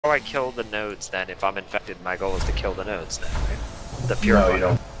I kill the nodes then? If I'm infected, my goal is to kill the nodes then, right? The pure. No, you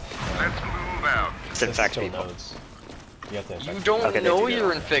don't. Let's move out. It's infect Kill people. nodes. You have to infect You people. don't Okay, they know do you're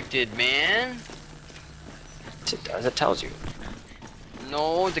that. infected, man. It does. It tells you.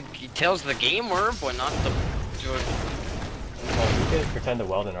 No, it tells the gamer, but not the. Oh, you could pretend to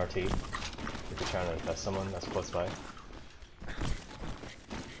weld an RT if you're trying to infest someone that's close by.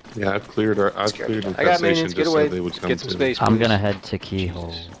 Yeah, I've cleared infestation I got minions, get just away. so they would come Get some to. space, I'm please. gonna head to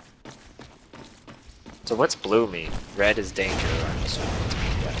keyhole. So what's blue mean? Red is danger. I'm assuming.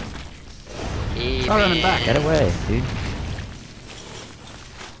 Hey, Oh, running back. Get away, dude.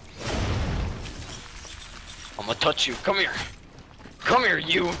 I'm gonna touch you. Come here. Come here,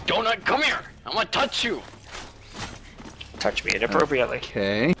 you donut. Come here. I'm gonna touch you. Touch me inappropriately.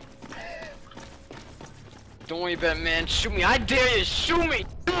 Okay. Don't worry about it, man. Shoot me. I dare you. Shoot me.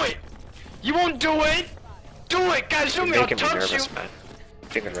 Do it. You won't do it. Do it. Guys, shoot You're me. I'll making me touch nervous, you. man.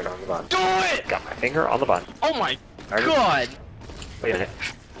 Finger right on the button. Do it. Got my finger on the button. Oh my Alright. god. Wait a minute.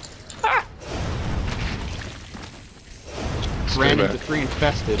 Ran back. into 3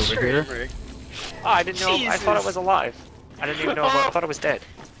 infested over here. Frick. Oh, I didn't know. I thought it Jesus. was alive. I didn't even know. I thought it was dead.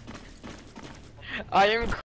 I am